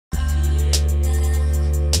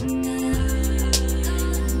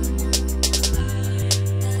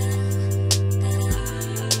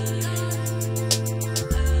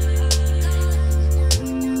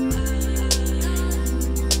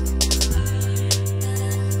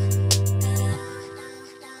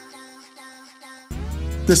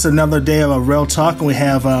This is another day of a Real Talk, and we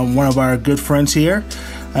have one of our good friends here.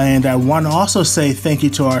 And I want to also say thank you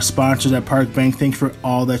to our sponsors at Park Bank. Thank you for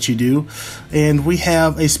all that you do. And we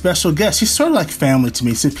have a special guest. She's sort of like family to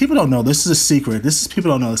me. So people don't know. This is a secret.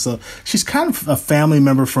 People don't know. So she's kind of a family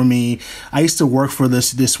member for me. I used to work for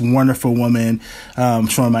this wonderful woman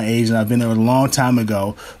showing my age, and I've been there a long time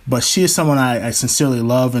ago. But she is someone I sincerely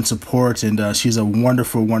love and support, and she's a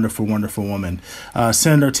wonderful, wonderful, wonderful woman.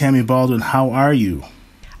 Senator Tammy Baldwin, how are you?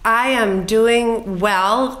 I am doing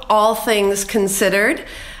well, all things considered.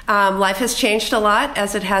 Life has changed a lot,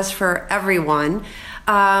 as it has for everyone,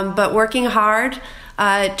 but working hard,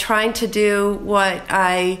 trying to do what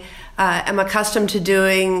I am accustomed to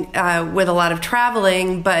doing with a lot of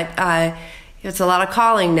traveling, but it's a lot of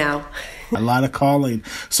calling now. A lot of calling.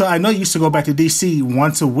 So I know you used to go back to D.C.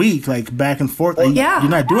 once a week, like back and forth. Yeah. You're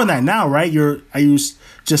not doing that now, right? Are you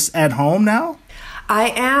just at home now?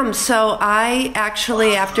 I am. So I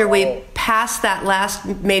actually, after we passed that last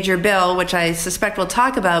major bill, which I suspect we'll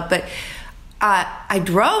talk about, but I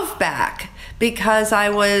drove back because I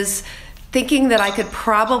was thinking that I could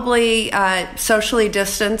probably socially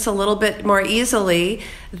distance a little bit more easily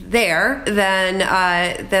there than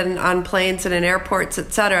on planes and in airports,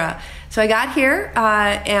 etc. So I got here,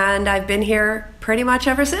 and I've been here pretty much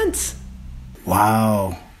ever since.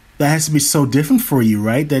 Wow. That has to be so different for you,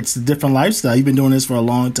 right? That's a different lifestyle. You've been doing this for a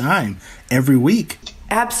long time, every week.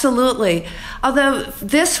 Absolutely. Although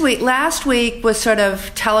last week was sort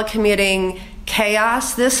of telecommuting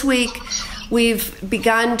chaos. This week, we've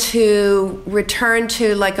begun to return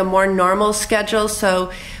to like a more normal schedule.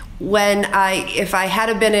 So if I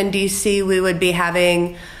had been in DC, we would be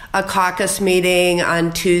having a caucus meeting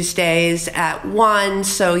on Tuesdays at 1.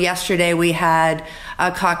 So yesterday we had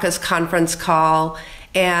a caucus conference call,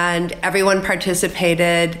 and everyone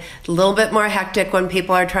participated. A little bit more hectic when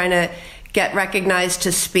people are trying to get recognized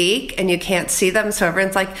to speak and you can't see them, so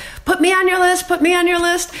everyone's like, put me on your list, put me on your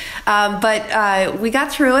list. But we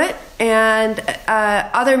got through it, and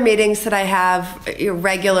other meetings that I have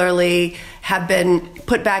regularly have been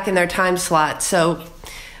put back in their time slot. So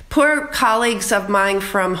poor colleagues of mine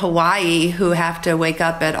from Hawaii who have to wake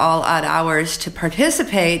up at all odd hours to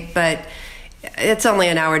participate, but it's only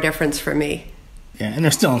an hour difference for me. Yeah, and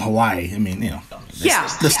they're still in Hawaii. I mean, they're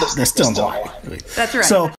still in Hawaii. That's right.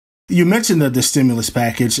 So you mentioned the stimulus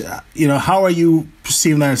package. How are you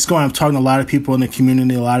perceiving that it's going? I'm talking to a lot of people in the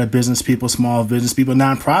community, a lot of business people, small business people,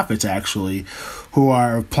 nonprofits actually, who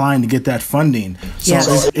are applying to get that funding. So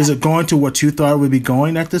yes. Is it going to what you thought it would be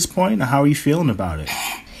going at this point? Or how are you feeling about it?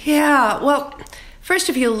 Yeah, well, first,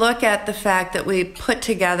 if you look at the fact that we put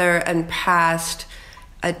together and passed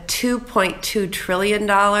a $2.2 trillion,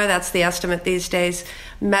 that's the estimate these days,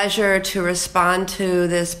 measure to respond to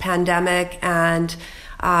this pandemic and,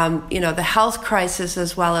 the health crisis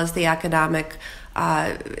as well as the economic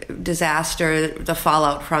disaster, the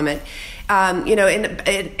fallout from it.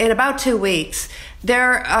 In about 2 weeks,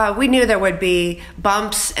 we knew there would be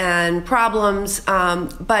bumps and problems,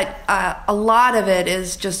 but a lot of it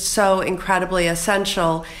is just so incredibly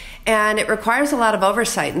essential. And it requires a lot of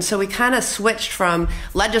oversight. And so we kind of switched from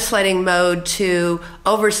legislating mode to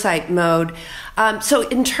oversight mode. So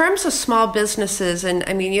in terms of small businesses, and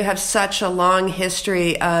I mean, you have such a long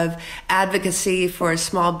history of advocacy for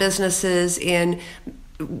small businesses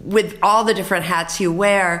with all the different hats you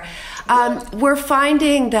wear, we're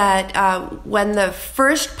finding that when the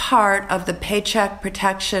first part of the Paycheck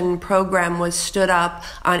Protection Program was stood up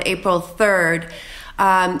on April 3rd,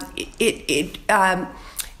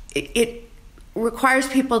 it requires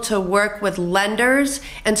people to work with lenders,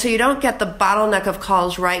 and so you don't get the bottleneck of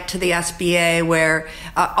calls right to the SBA where,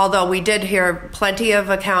 although we did hear plenty of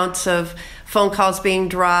accounts of phone calls being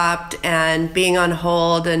dropped and being on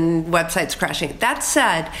hold and websites crashing. That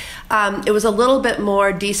said, it was a little bit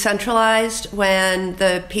more decentralized when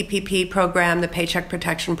the PPP program, the Paycheck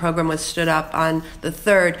Protection Program, was stood up on the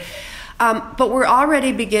 3rd. But we're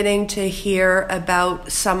already beginning to hear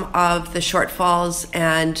about some of the shortfalls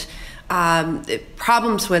and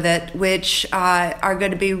problems with it, which are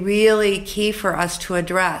going to be really key for us to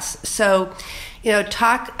address. So,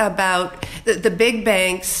 talk about the big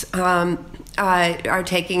banks are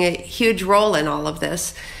taking a huge role in all of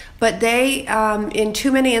this, but they, in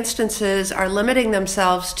too many instances, are limiting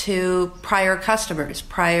themselves to prior customers,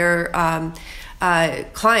 prior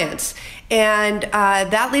clients. And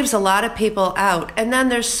that leaves a lot of people out. And then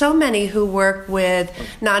there's so many who work with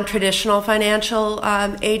non-traditional financial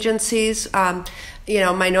agencies,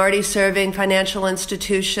 minority serving financial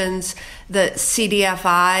institutions, the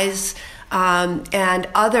CDFIs, and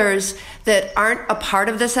others that aren't a part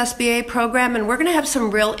of this SBA program. And we're going to have some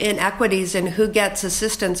real inequities in who gets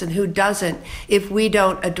assistance and who doesn't if we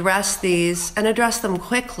don't address these and address them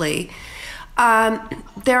quickly.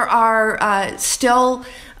 There are still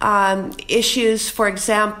issues, for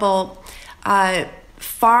example,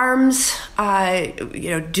 farms,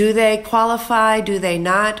 do they qualify? Do they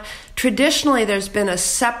not? Traditionally, there's been a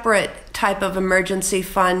separate type of emergency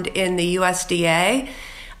fund in the USDA,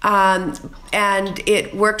 and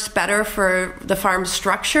it works better for the farm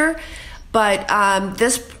structure. But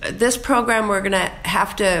this program, we're going to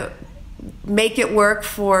have to make it work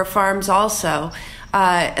for farms also,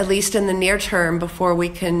 at least in the near term, before we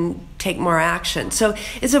can take more action. So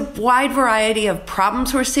it's a wide variety of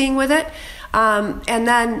problems we're seeing with it. And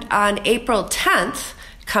then on April 10th,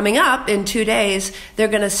 coming up in 2 days, they're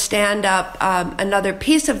going to stand up another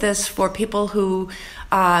piece of this for people who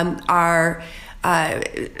are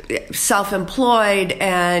self-employed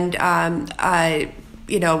and,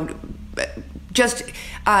 just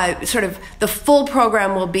sort of the full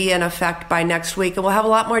program will be in effect by next week, and we'll have a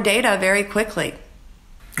lot more data very quickly.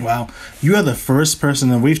 Wow. You are the first person,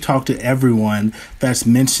 and we've talked to everyone that's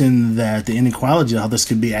mentioned that the inequality of how this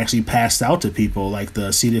could be actually passed out to people, like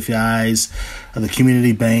the CDFIs, the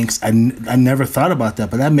community banks. I never thought about that,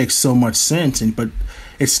 but that makes so much sense. But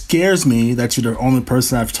it scares me that you're the only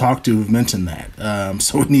person I've talked to who've mentioned that.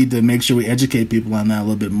 So we need to make sure we educate people on that a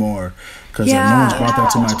little bit more, because no one's brought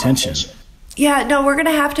that to my attention. Yeah, no, we're going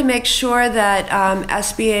to have to make sure that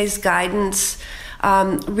SBA's guidance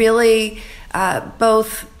really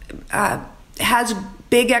both has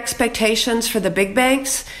big expectations for the big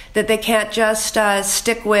banks, that they can't just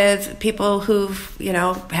stick with people who've,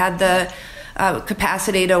 had the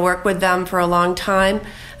capacity to work with them for a long time.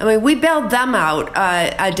 I mean, we bailed them out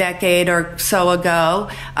a decade or so ago.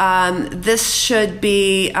 This should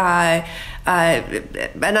be an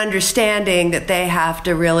understanding that they have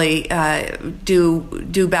to really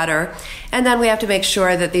do better. And then we have to make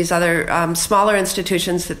sure that these other smaller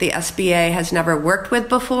institutions that the SBA has never worked with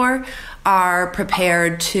before are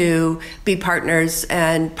prepared to be partners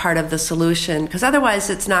and part of the solution, because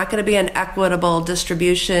otherwise it's not going to be an equitable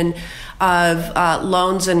distribution of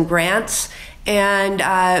loans and grants,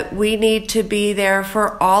 and we need to be there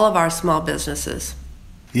for all of our small businesses.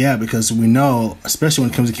 Yeah, because we know, especially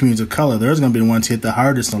when it comes to communities of color, there's going to be the ones hit the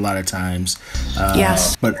hardest a lot of times.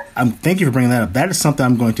 Yes. But thank you for bringing that up. That is something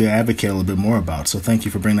I'm going to advocate a little bit more about. So thank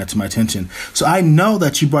you for bringing that to my attention. So I know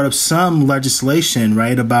that you brought up some legislation,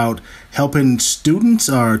 right, about helping students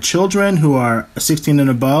or children who are 16 and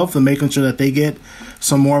above and making sure that they get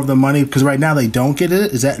some more of the money, because right now they don't get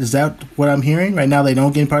it. Is that what I'm hearing? Right now they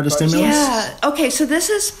don't get part of the stimulus? Yeah. Okay, so this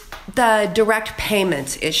is the direct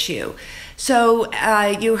payments issue. So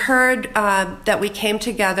you heard that we came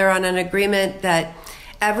together on an agreement that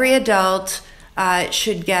every adult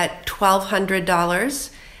should get $1,200,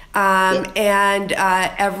 and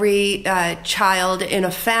every child in a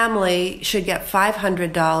family should get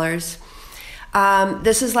 $500.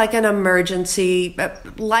 This is like an emergency,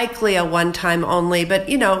 likely a one-time only, but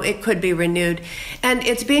it could be renewed. And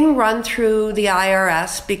it's being run through the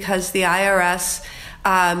IRS because the IRS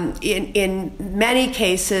in many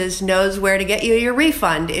cases knows where to get you your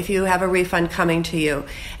refund if you have a refund coming to you.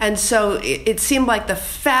 And so it seemed like the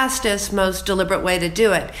fastest, most deliberate way to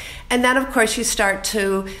do it. And then, of course, you start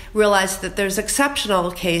to realize that there's exceptional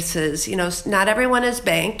cases. Not everyone is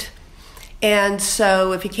banked. And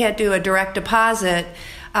so if you can't do a direct deposit,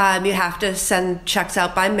 you have to send checks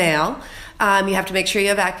out by mail. You have to make sure you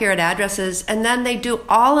have accurate addresses. And then they do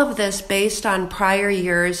all of this based on prior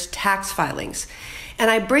year's tax filings. And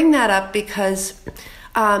I bring that up because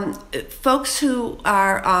folks who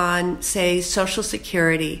are on, say, Social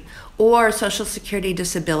Security or Social Security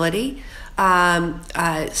disability,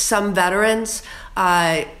 some veterans,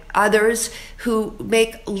 others who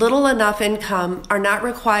make little enough income are not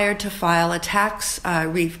required to file a tax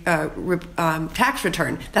return.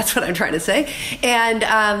 That's what I'm trying to say.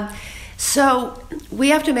 And so we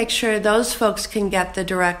have to make sure those folks can get the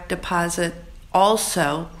direct deposit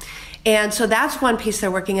also. And so that's one piece they're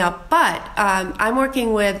working out. But I'm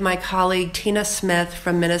working with my colleague Tina Smith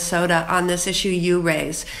from Minnesota on this issue you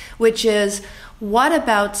raise, which is, what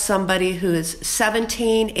about somebody who is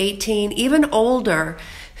 17, 18, even older,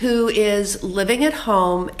 who is living at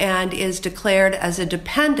home and is declared as a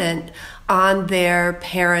dependent on their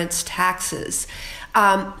parents' taxes?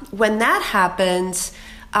 When that happens,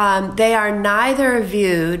 they are neither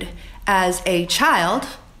viewed as a child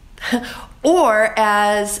or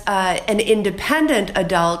as an independent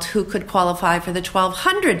adult who could qualify for the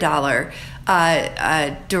 $1,200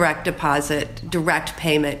 direct deposit, direct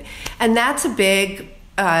payment. And that's a big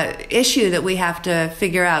issue that we have to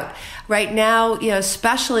figure out. Right now,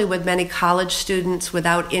 especially with many college students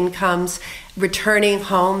without incomes returning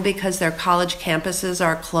home because their college campuses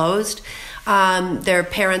are closed, their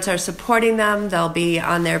parents are supporting them. They'll be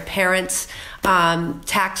on their parents'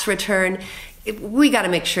 tax return. We got to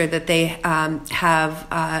make sure that they have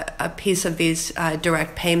a piece of these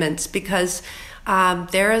direct payments because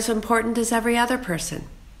they're as important as every other person.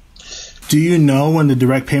 Do you know when the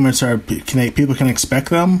direct payments are? People can expect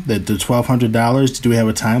them? The $1,200. Do we have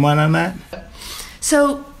a timeline on that?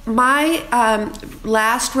 So my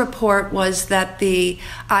last report was that the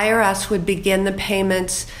IRS would begin the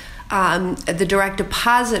payments, the direct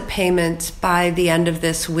deposit payments, by the end of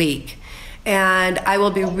this week. And I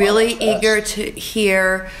will be really eager to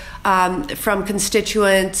hear from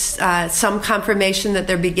constituents some confirmation that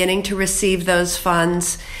they're beginning to receive those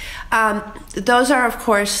funds. Those are, of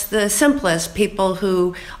course, the simplest. People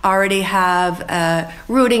who already have a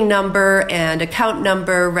routing number and account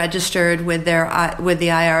number registered with the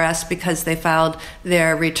IRS because they filed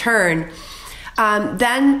their return.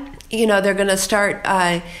 Then, they're going to start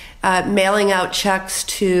mailing out checks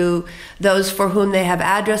to those for whom they have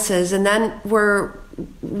addresses, and then we're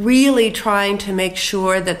really trying to make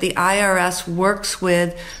sure that the IRS works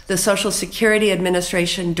with the Social Security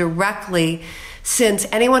Administration directly, since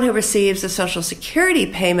anyone who receives a Social Security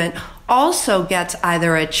payment also gets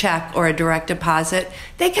either a check or a direct deposit.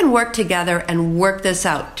 They can work together and work this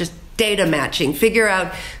out, just data matching, figure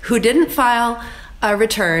out who didn't file a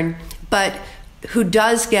return, but who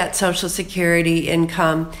does get Social Security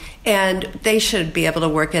income, and they should be able to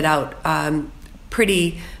work it out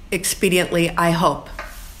pretty expediently, I hope.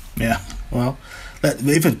 Yeah, well,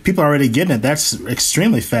 if people are already getting it, that's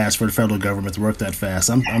extremely fast for the federal government to work that fast.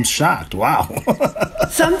 I'm shocked. Wow.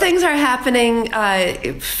 Some things are happening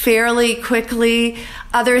fairly quickly.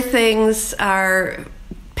 Other things are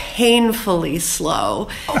painfully slow.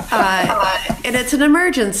 And it's an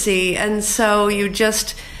emergency. And so you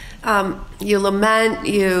just, you lament,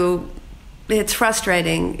 it's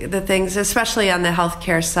frustrating, the things, especially on the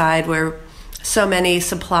healthcare side where so many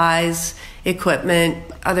supplies, equipment,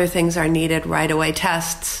 other things are needed right away,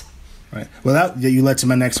 tests. Right. Well, you led to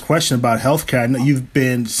my next question about healthcare. I know you've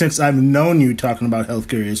been, since I've known you, talking about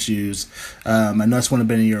healthcare issues. I know it's one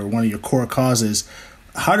of your core causes.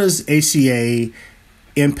 How does ACA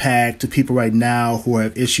impact the people right now who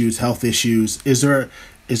have issues, health issues? Is there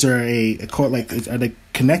a are they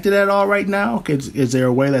connected at all right now? Is there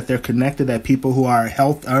a way that they're connected, that people who are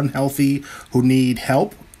unhealthy, who need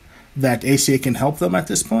help, that ACA can help them at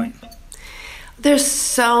this point? There's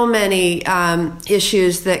so many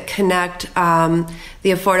issues that connect the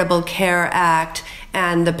Affordable Care Act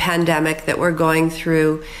and the pandemic that we're going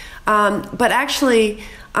through. But actually,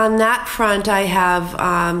 on that front, I have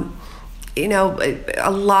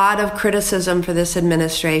a lot of criticism for this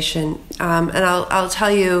administration. And I'll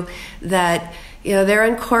tell you that they're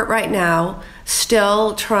in court right now,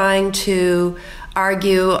 still trying to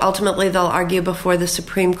argue. Ultimately, they'll argue before the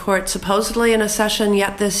Supreme Court, supposedly in a session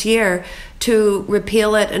yet this year, to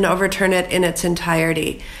repeal it and overturn it in its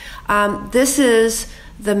entirety. This is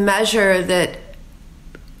the measure that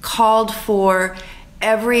called for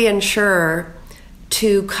every insurer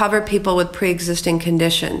to cover people with pre-existing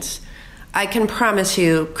conditions. I can promise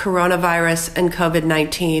you coronavirus and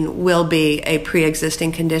COVID-19 will be a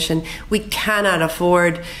pre-existing condition. We cannot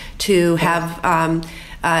afford to have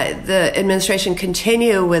the administration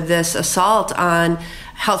continue with this assault on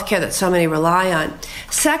healthcare that so many rely on.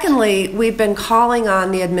 Secondly, we've been calling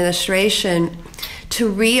on the administration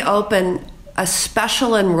to reopen a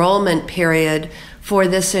special enrollment period for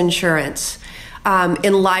this insurance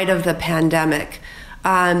in light of the pandemic.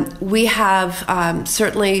 We have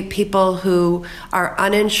certainly people who are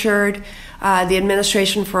uninsured. The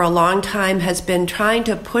administration for a long time has been trying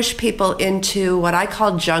to push people into what I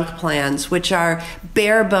call junk plans, which are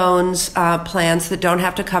bare bones plans that don't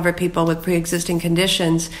have to cover people with pre-existing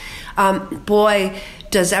conditions. Boy,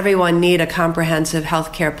 does everyone need a comprehensive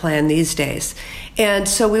health care plan these days. And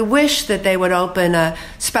so we wish that they would open a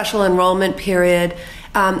special enrollment period.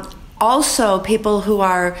 Also, people who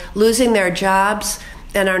are losing their jobs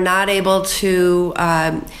and are not able to,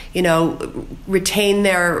 retain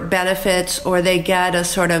their benefits, or they get a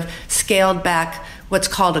sort of scaled back, what's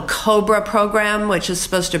called a COBRA program, which is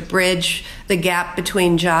supposed to bridge the gap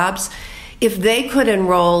between jobs. If they could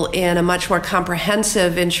enroll in a much more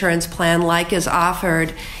comprehensive insurance plan like is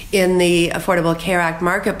offered in the Affordable Care Act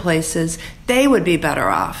marketplaces, they would be better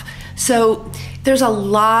off. So there's a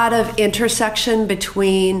lot of intersection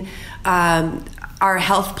between our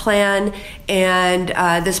health plan and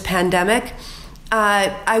this pandemic.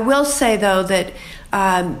 I will say, though, that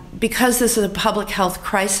because this is a public health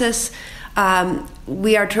crisis,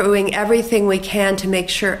 we are doing everything we can to make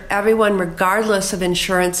sure everyone, regardless of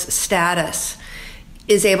insurance status,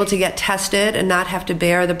 is able to get tested and not have to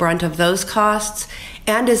bear the brunt of those costs,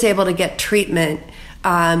 and is able to get treatment,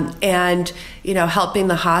 and helping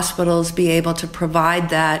the hospitals be able to provide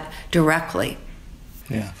that directly.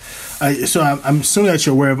 Yeah. So I'm assuming that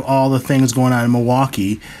you're aware of all the things going on in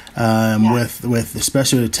Milwaukee, with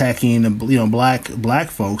especially attacking black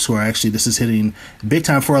folks who are actually, this is hitting big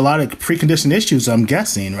time for a lot of preconditioned issues. I'm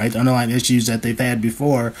guessing, right, the underlying issues that they've had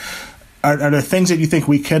before. Are there things that you think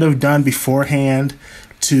we could have done beforehand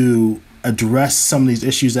to address some of these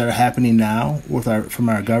issues that are happening now from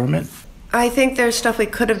our government? I think there's stuff we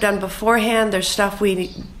could have done beforehand. There's stuff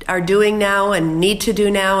we are doing now and need to do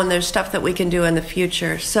now, and there's stuff that we can do in the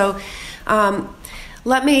future. So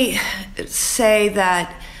let me say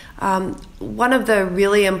that one of the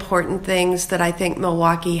really important things that I think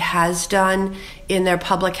Milwaukee has done in their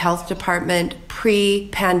public health department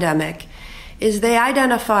pre-pandemic is they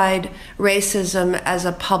identified racism as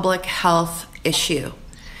a public health issue.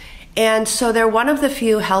 And so they're one of the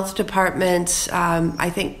few health departments, I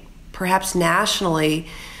think, perhaps nationally,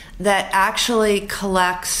 that actually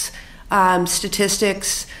collects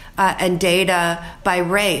statistics and data by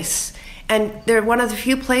race. And they're one of the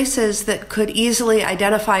few places that could easily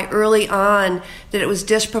identify early on that it was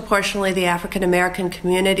disproportionately the African American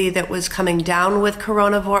community that was coming down with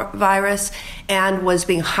coronavirus and was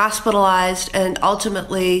being hospitalized, and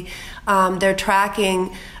ultimately they're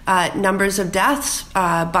tracking numbers of deaths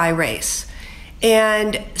by race.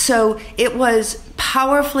 And so it was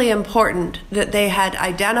powerfully important that they had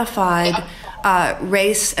identified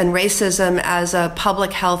race and racism as a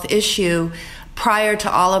public health issue prior to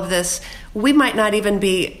all of this. We might not even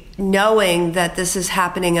be knowing that this is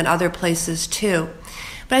happening in other places too.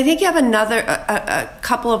 But I think you have a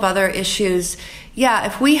couple of other issues. Yeah,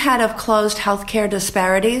 if we had have closed healthcare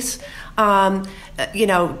disparities,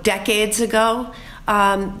 decades ago,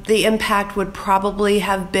 the impact would probably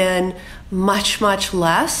have been much, much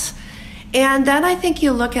less. And then I think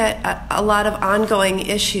you look at a lot of ongoing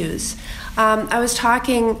issues. I was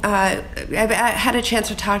talking, I had a chance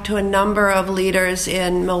to talk to a number of leaders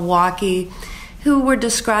in Milwaukee who were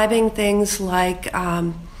describing things like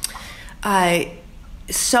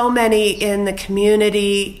so many in the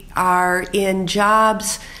community are in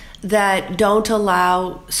jobs that don't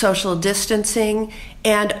allow social distancing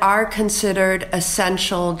and are considered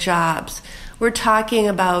essential jobs. We're talking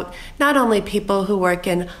about not only people who work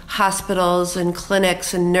in hospitals and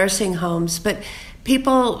clinics and nursing homes, but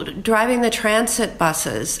people driving the transit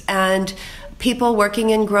buses and people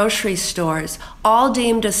working in grocery stores, all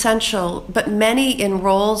deemed essential, but many in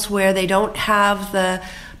roles where they don't have the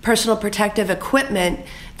personal protective equipment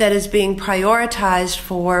that is being prioritized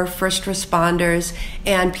for first responders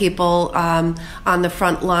and people on the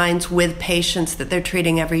front lines with patients that they're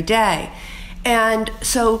treating every day. And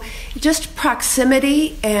so just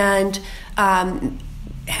proximity and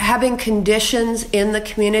having conditions in the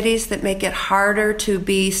communities that make it harder to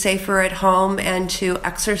be safer at home and to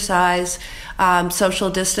exercise social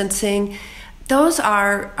distancing, those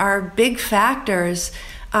are big factors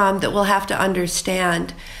that we'll have to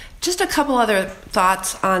understand. Just a couple other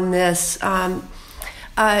thoughts on this.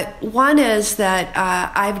 One is that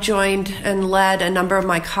I've joined and led a number of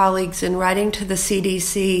my colleagues in writing to the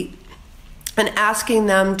CDC and asking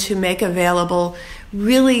them to make available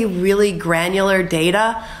really, really granular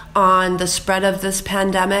data on the spread of this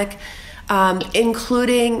pandemic,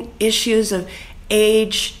 including issues of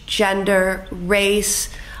age, gender, race,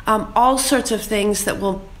 all sorts of things that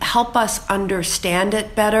will help us understand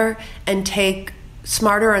it better and take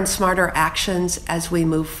smarter and smarter actions as we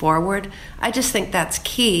move forward. I just think that's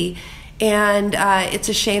key, and it's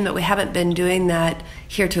a shame that we haven't been doing that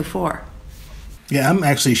heretofore. Yeah, I'm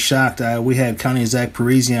actually shocked. We had County Exec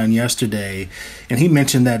Parisi on yesterday, and he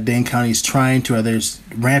mentioned that Dane County is trying to, they're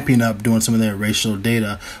ramping up doing some of their racial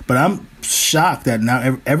data. But I'm shocked that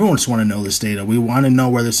now everyone just want to know this data. We want to know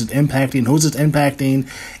where this is impacting, who's it impacting,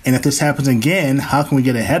 and if this happens again, how can we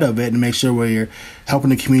get ahead of it and make sure we're helping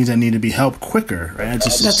the communities that need to be helped quicker? Right?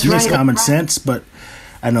 It's just makes common sense, but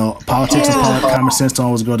I know politics and common sense don't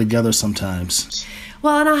always go together sometimes.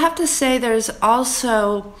 Well, and I'll have to say there's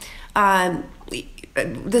also...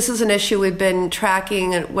 this is an issue we've been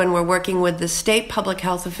tracking when we're working with the state public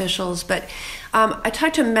health officials, but I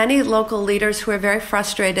talked to many local leaders who are very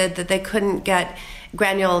frustrated that they couldn't get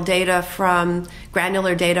granular data from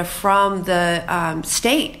the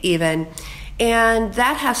state even. And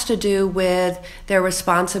that has to do with their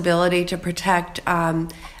responsibility to protect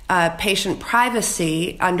patient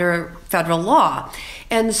privacy under federal law.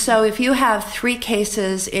 And so if you have 3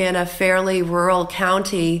 cases in a fairly rural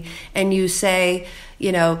county and you say,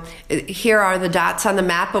 here are the dots on the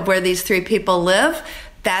map of where these 3 people live,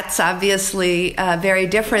 that's obviously a very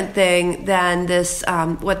different thing than this,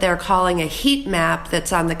 what they're calling a heat map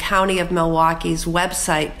that's on the County of Milwaukee's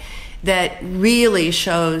website that really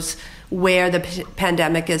shows where the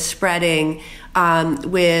pandemic is spreading,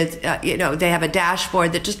 with, they have a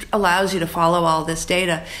dashboard that just allows you to follow all this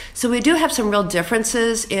data. So we do have some real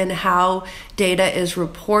differences in how data is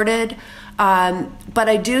reported, but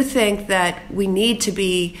I do think that we need to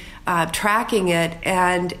be tracking it,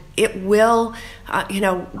 and it will,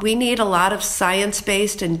 we need a lot of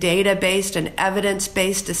science-based and data-based and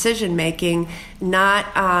evidence-based decision-making,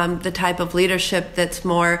 not the type of leadership that's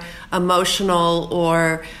more emotional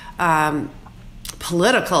or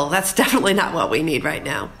political. That's definitely not what we need right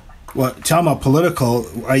now. Well, talking about political,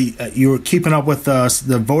 you were keeping up with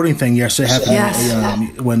the voting thing yesterday happened.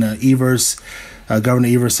 Yes. When Governor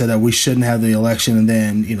Evers said that we shouldn't have the election, and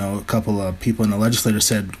then a couple of people in the legislature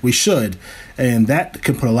said we should, and that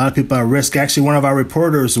could put a lot of people at risk. Actually, one of our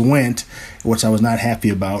reporters went, which I was not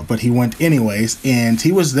happy about, but he went anyways, and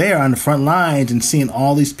he was there on the front lines and seeing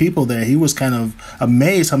all these people there. He was kind of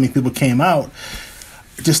amazed how many people came out.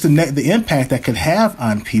 Just the impact that could have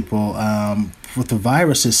on people with the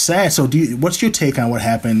virus is sad. So, what's your take on what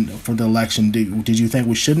happened for the election? Did you think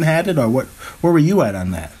we shouldn't have it, or where were you at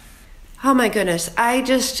on that? Oh my goodness. I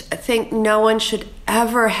just think no one should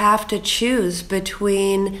ever have to choose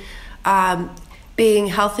between being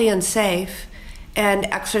healthy and safe and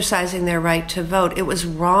exercising their right to vote. It was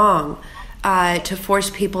wrong to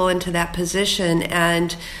force people into that position,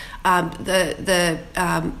 and the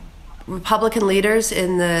Republican leaders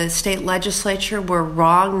in the state legislature were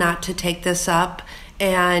wrong not to take this up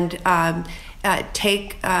and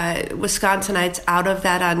take Wisconsinites out of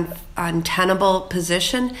that untenable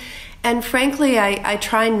position. And frankly, I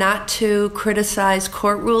try not to criticize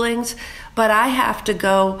court rulings, but I have to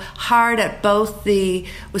go hard at both the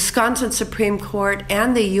Wisconsin Supreme Court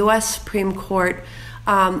and the U.S. Supreme Court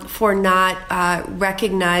for not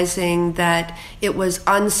recognizing that it was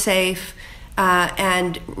unsafe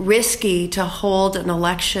and risky to hold an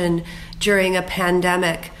election during a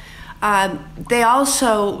pandemic. They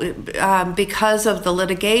also, because of the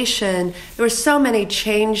litigation, there were so many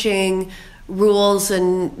changing rules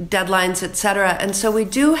and deadlines, et cetera. And so we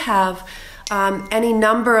do have any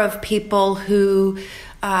number of people who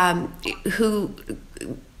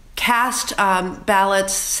cast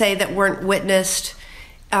ballots, say, that weren't witnessed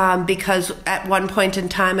because at one point in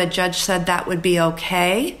time a judge said that would be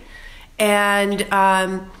okay. And,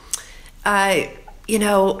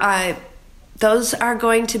 those are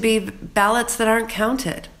going to be ballots that aren't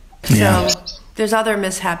counted. Yeah. So there's other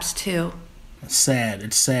mishaps too. It's sad.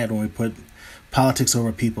 It's sad when we put politics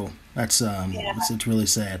over people. That's it's really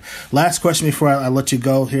sad. Last question before I let you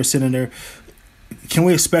go here, Senator. Can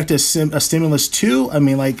we expect a stimulus too? I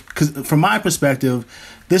mean, because from my perspective,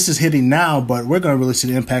 this is hitting now, but we're going to really see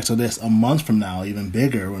the impacts of this a month from now, even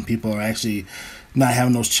bigger, when people are actually not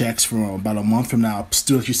having those checks for about a month from now.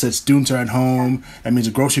 Like you said, students are at home. That means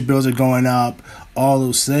the grocery bills are going up, all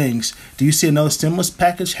those things. Do you see another stimulus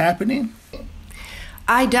package happening?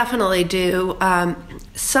 I definitely do.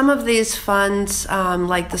 Some of these funds,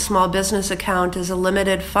 like the small business account, is a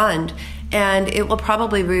limited fund, and it will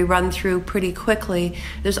probably be run through pretty quickly.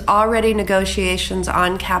 There's already negotiations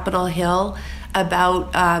on Capitol Hill about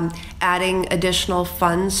adding additional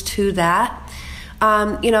funds to that.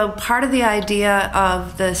 Part of the idea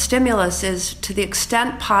of the stimulus is, to the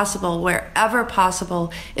extent possible, wherever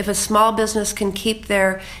possible, if a small business can keep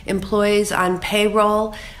their employees on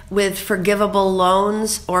payroll with forgivable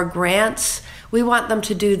loans or grants, we want them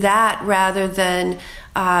to do that rather than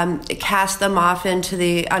cast them off into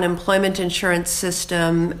the unemployment insurance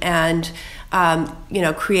system and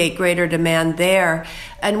create greater demand there.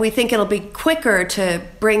 And we think it'll be quicker to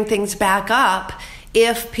bring things back up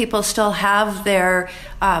if people still have their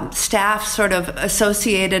staff sort of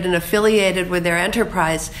associated and affiliated with their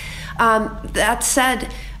enterprise. That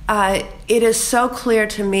said, it is so clear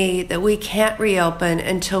to me that we can't reopen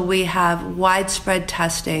until we have widespread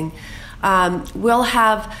testing. We'll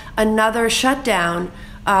have another shutdown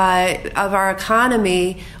of our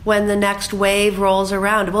economy when the next wave rolls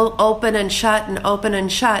around. We'll open and shut and open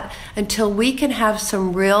and shut until we can have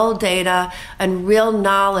some real data and real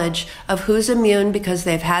knowledge of who's immune because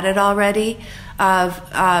they've had it already, of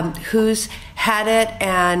who's had it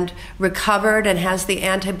and recovered and has the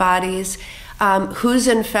antibodies. who's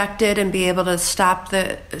infected and be able to stop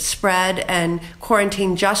the spread and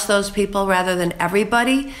quarantine just those people rather than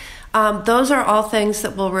everybody. Those are all things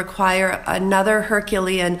that will require another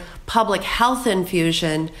Herculean public health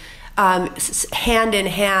infusion, hand in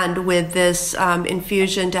hand with this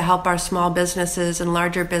infusion to help our small businesses and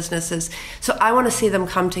larger businesses. So I want to see them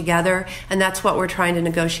come together, and that's what we're trying to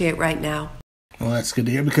negotiate right now. Well, that's good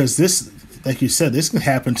to hear, because this, like you said, this can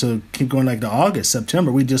happen to keep going like to August,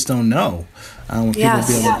 September. We just don't know when people will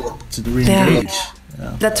be able to re-engage.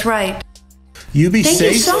 Yeah. That's right. You be safe.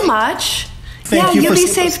 Thank you so much. Thank you. You be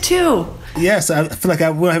safe too. Yes, I feel like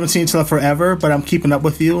I haven't seen each other forever, but I'm keeping up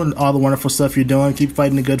with you and all the wonderful stuff you're doing. Keep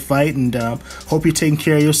fighting the good fight, and hope you're taking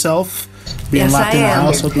care of yourself. Being locked in the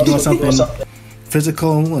house, hope you're doing something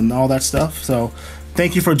physical and all that stuff. So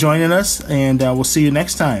thank you for joining us, and we'll see you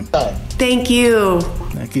next time. Thank you.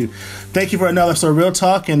 Thank you. Thank you for another episode of Real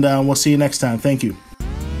Talk, and we'll see you next time. Thank you.